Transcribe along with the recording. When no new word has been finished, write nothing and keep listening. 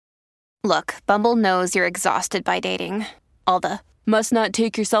Look, Bumble knows you're exhausted by dating. All the must not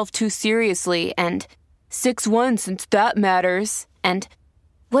take yourself too seriously and 6'1" since that matters. And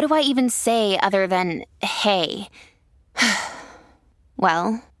what do I even say other than, hey?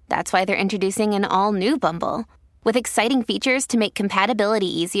 Well, that's why they're introducing an all-new Bumble, with exciting features to make compatibility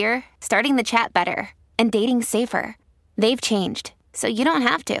easier, starting the chat better, and dating safer. They've changed, so you don't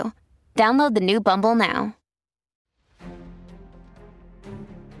have to. Download the new Bumble now.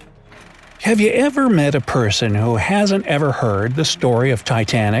 Have you ever met a person who hasn't ever heard the story of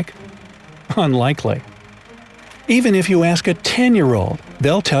Titanic? Unlikely. Even if you ask a 10-year-old,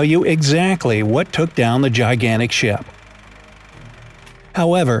 they'll tell you exactly what took down the gigantic ship.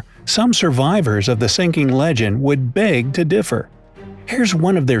 However, some survivors of the sinking legend would beg to differ. Here's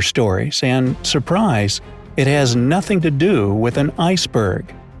one of their stories, and surprise, it has nothing to do with an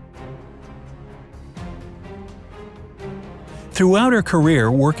iceberg. Throughout her career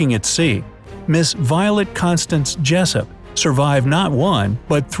working at sea, Miss Violet Constance Jessup survived not one,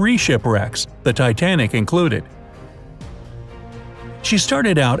 but 3 shipwrecks, the Titanic included. She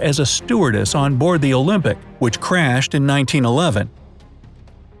started out as a stewardess on board the Olympic, which crashed in 1911.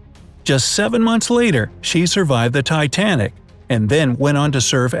 Just 7 months later, she survived the Titanic, and then went on to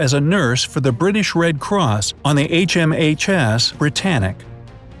serve as a nurse for the British Red Cross on the HMHS Britannic.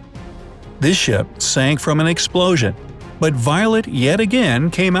 This ship sank from an explosion, but Violet yet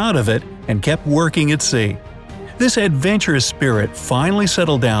again came out of it and kept working at sea. This adventurous spirit finally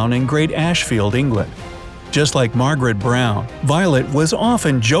settled down in Great Ashfield, England. Just like Margaret Brown, Violet was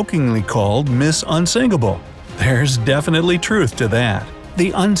often jokingly called Miss Unsinkable. There's definitely truth to that.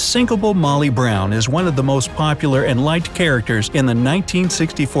 The unsinkable Molly Brown is one of the most popular and liked characters in the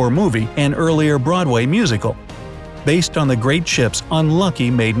 1964 movie and earlier Broadway musical, based on the great ship's unlucky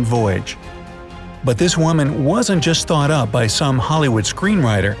maiden voyage. But this woman wasn't just thought up by some Hollywood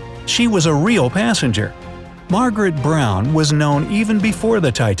screenwriter, she was a real passenger. Margaret Brown was known even before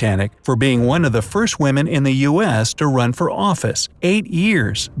the Titanic for being one of the first women in the U.S. to run for office, 8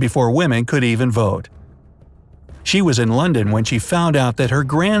 years before women could even vote. She was in London when she found out that her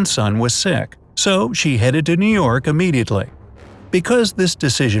grandson was sick, so she headed to New York immediately. Because this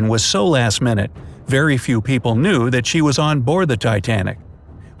decision was so last minute, very few people knew that she was on board the Titanic.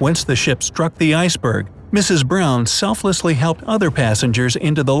 Once the ship struck the iceberg, Mrs. Brown selflessly helped other passengers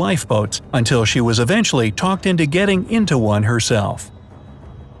into the lifeboats until she was eventually talked into getting into one herself.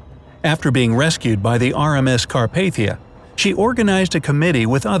 After being rescued by the RMS Carpathia, she organized a committee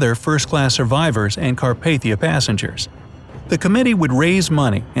with other first-class survivors and Carpathia passengers. The committee would raise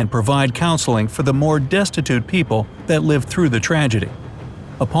money and provide counseling for the more destitute people that lived through the tragedy.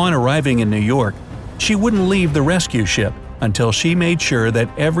 Upon arriving in New York, she wouldn't leave the rescue ship until she made sure that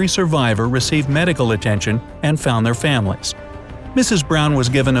every survivor received medical attention and found their families. Mrs. Brown was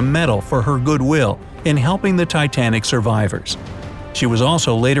given a medal for her goodwill in helping the Titanic survivors. She was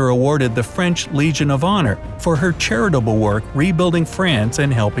also later awarded the French Legion of Honor for her charitable work rebuilding France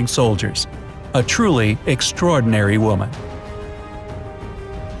and helping soldiers. A truly extraordinary woman.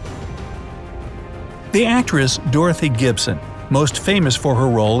 The actress Dorothy Gibson, most famous for her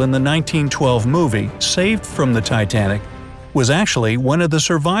role in the 1912 movie Saved from the Titanic, was actually one of the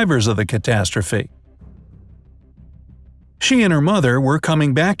survivors of the catastrophe. She and her mother were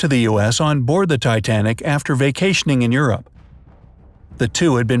coming back to the U.S. on board the Titanic after vacationing in Europe. The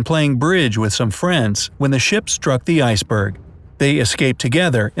two had been playing bridge with some friends when the ship struck the iceberg. They escaped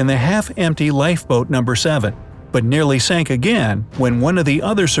together in the half-empty lifeboat number 7, but nearly sank again when one of the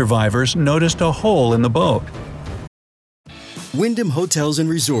other survivors noticed a hole in the boat. Wyndham Hotels &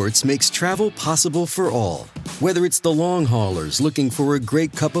 Resorts makes travel possible for all. Whether it's the long haulers looking for a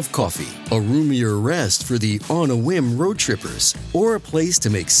great cup of coffee, a roomier rest for the on-a-whim road trippers, or a place to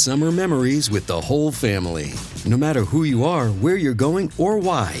make summer memories with the whole family. No matter who you are, where you're going, or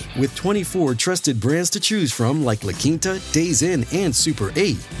why, with 24 trusted brands to choose from like La Quinta, Days Inn, and Super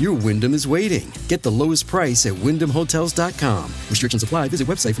 8, your Wyndham is waiting. Get the lowest price at WyndhamHotels.com. Restrictions apply. Visit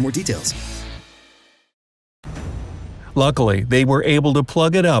website for more details. Luckily, they were able to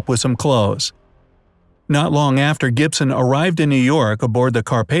plug it up with some clothes. Not long after Gibson arrived in New York aboard the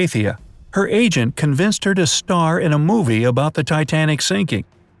Carpathia, her agent convinced her to star in a movie about the Titanic sinking.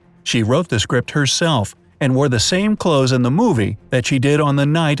 She wrote the script herself and wore the same clothes in the movie that she did on the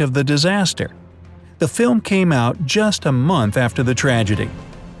night of the disaster. The film came out just a month after the tragedy.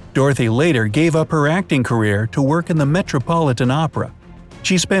 Dorothy later gave up her acting career to work in the Metropolitan Opera.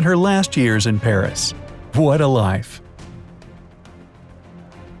 She spent her last years in Paris. What a life!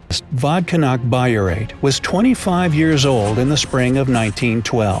 Vodkanak Bayarate was 25 years old in the spring of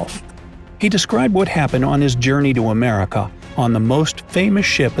 1912. He described what happened on his journey to America on the most famous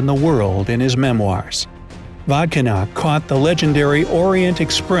ship in the world in his memoirs. Vodkanak caught the legendary Orient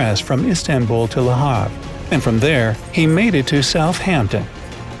Express from Istanbul to Le Havre, and from there he made it to Southampton.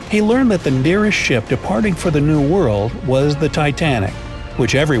 He learned that the nearest ship departing for the New World was the Titanic,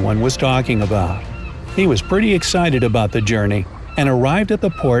 which everyone was talking about. He was pretty excited about the journey and arrived at the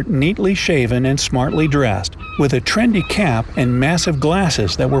port neatly shaven and smartly dressed, with a trendy cap and massive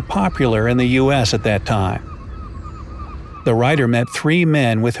glasses that were popular in the US at that time. The writer met 3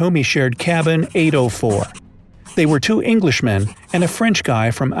 men with whom he shared cabin 804. They were 2 Englishmen and a French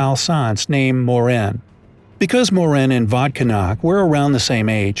guy from Alsace named Morin. Because Morin and Vodkanak were around the same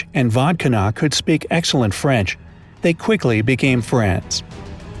age and Vodkanak could speak excellent French, they quickly became friends.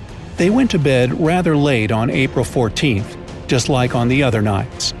 They went to bed rather late on April 14th, just like on the other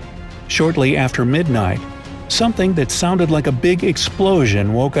nights. Shortly after midnight, something that sounded like a big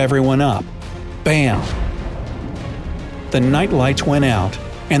explosion woke everyone up. Bam! The night lights went out,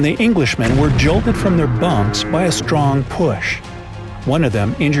 and the Englishmen were jolted from their bunks by a strong push. One of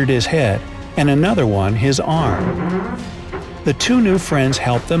them injured his head, and another one his arm. The 2 new friends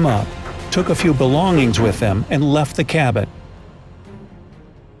helped them up, took a few belongings with them, and left the cabin.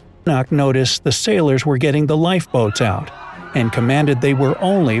 Vodkanak noticed the sailors were getting the lifeboats out, and commanded they were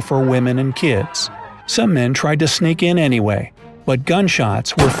only for women and kids. Some men tried to sneak in anyway, but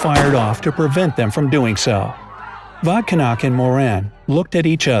gunshots were fired off to prevent them from doing so. Vodkanak and Morin looked at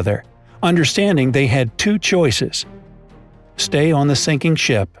each other, understanding they had 2 choices: stay on the sinking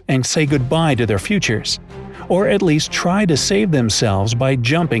ship and say goodbye to their futures, or at least try to save themselves by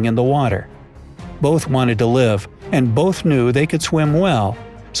jumping in the water. Both wanted to live, and both knew they could swim well,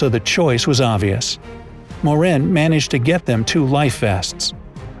 so the choice was obvious. Morin managed to get them 2 life vests.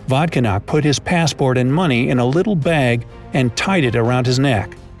 Vodkanak put his passport and money in a little bag and tied it around his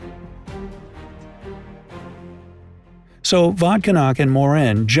neck. So Vodkanak and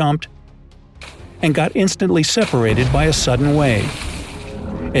Morin jumped and got instantly separated by a sudden wave.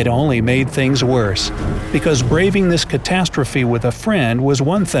 It only made things worse, because braving this catastrophe with a friend was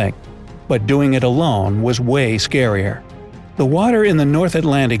one thing, but doing it alone was way scarier. The water in the North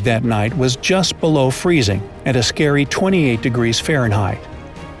Atlantic that night was just below freezing, at a scary 28 degrees Fahrenheit.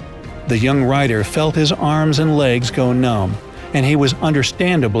 The young writer felt his arms and legs go numb, and he was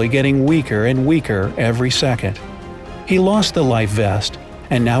understandably getting weaker and weaker every second. He lost the life vest,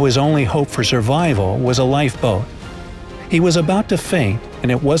 and now his only hope for survival was a lifeboat. He was about to faint,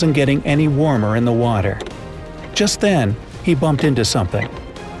 and it wasn't getting any warmer in the water. Just then, he bumped into something.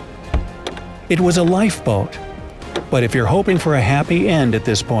 It was a lifeboat. But if you're hoping for a happy end at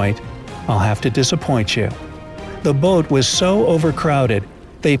this point, I'll have to disappoint you. The boat was so overcrowded,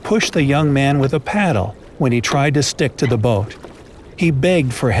 they pushed the young man with a paddle when he tried to stick to the boat. He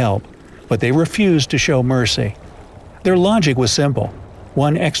begged for help, but they refused to show mercy. Their logic was simple.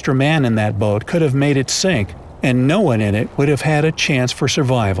 One extra man in that boat could have made it sink, and no one in it would have had a chance for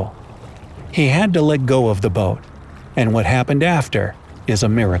survival. He had to let go of the boat, and what happened after is a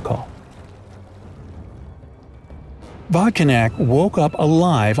miracle. Vodkanak woke up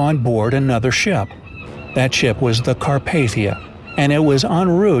alive on board another ship. That ship was the Carpathia, and it was en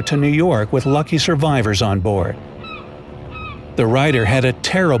route to New York with lucky survivors on board. The writer had a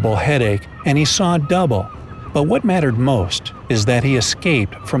terrible headache and he saw double, but what mattered most is that he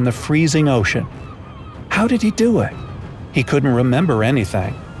escaped from the freezing ocean. How did he do it? He couldn't remember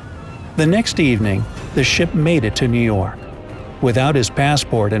anything. The next evening, the ship made it to New York. Without his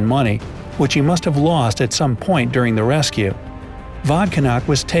passport and money, which he must have lost at some point during the rescue, Vodkanak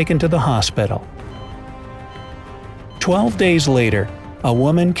was taken to the hospital. 12 days later, a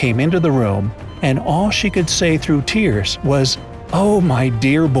woman came into the room, and all she could say through tears was, "Oh, my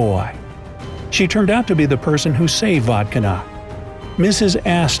dear boy." She turned out to be the person who saved Vodkanak. Mrs.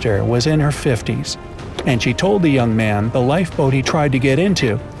 Astor was in her 50s, and she told the young man the lifeboat he tried to get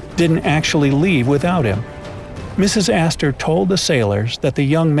into didn't actually leave without him. Mrs. Astor told the sailors that the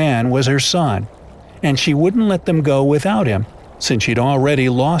young man was her son, and she wouldn't let them go without him since she'd already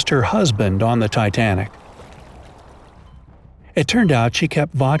lost her husband on the Titanic. It turned out she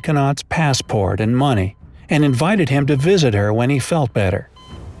kept Vodkanak's passport and money and invited him to visit her when he felt better.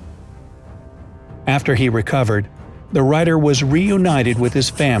 After he recovered, the writer was reunited with his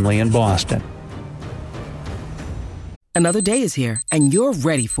family in Boston. Another day is here, and you're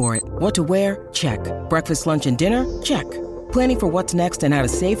ready for it. What to wear? Check. Breakfast, lunch, and dinner? Check. Planning for what's next and how to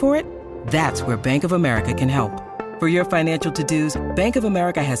save for it? That's where Bank of America can help. For your financial to-dos, Bank of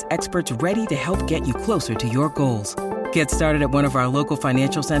America has experts ready to help get you closer to your goals. Get started at one of our local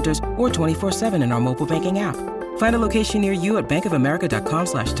financial centers or 24/7 in our mobile banking app. Find a location near you at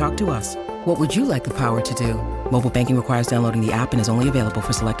bankofamerica.com/talktous. What would you like the power to do? Mobile banking requires downloading the app and is only available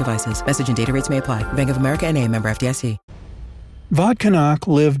for select devices. Message and data rates may apply. Bank of America N.A., member FDIC. Vodkanak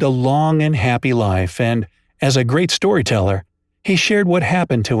lived a long and happy life, and, as a great storyteller, he shared what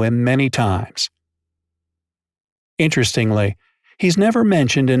happened to him many times. Interestingly, he's never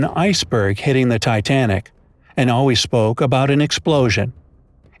mentioned an iceberg hitting the Titanic, and always spoke about an explosion.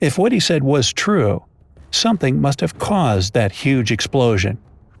 If what he said was true, something must have caused that huge explosion.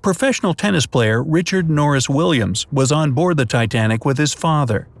 Professional tennis player Richard Norris Williams was on board the Titanic with his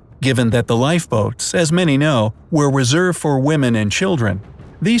father. Given that the lifeboats, as many know, were reserved for women and children,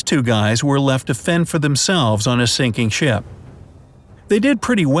 these two guys were left to fend for themselves on a sinking ship. They did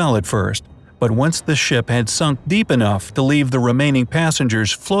pretty well at first, but once the ship had sunk deep enough to leave the remaining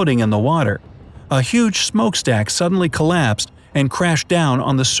passengers floating in the water, a huge smokestack suddenly collapsed and crashed down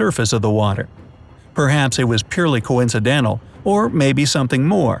on the surface of the water. Perhaps it was purely coincidental, or maybe something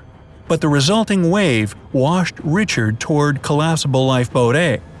more, but the resulting wave washed Richard toward collapsible lifeboat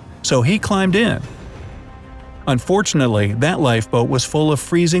A, so he climbed in. Unfortunately, that lifeboat was full of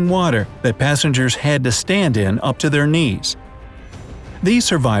freezing water that passengers had to stand in up to their knees. These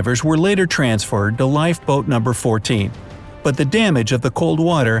survivors were later transferred to lifeboat number 14, but the damage of the cold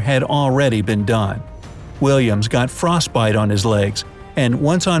water had already been done. Williams got frostbite on his legs, and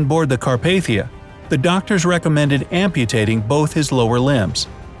once on board the Carpathia, the doctors recommended amputating both his lower limbs.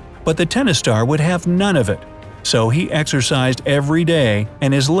 But the tennis star would have none of it, so he exercised every day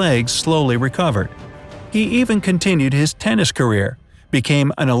and his legs slowly recovered. He even continued his tennis career,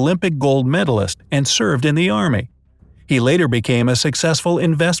 became an Olympic gold medalist, and served in the Army. He later became a successful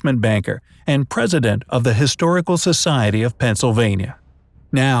investment banker and president of the Historical Society of Pennsylvania.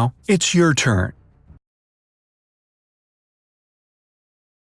 Now, it's your turn.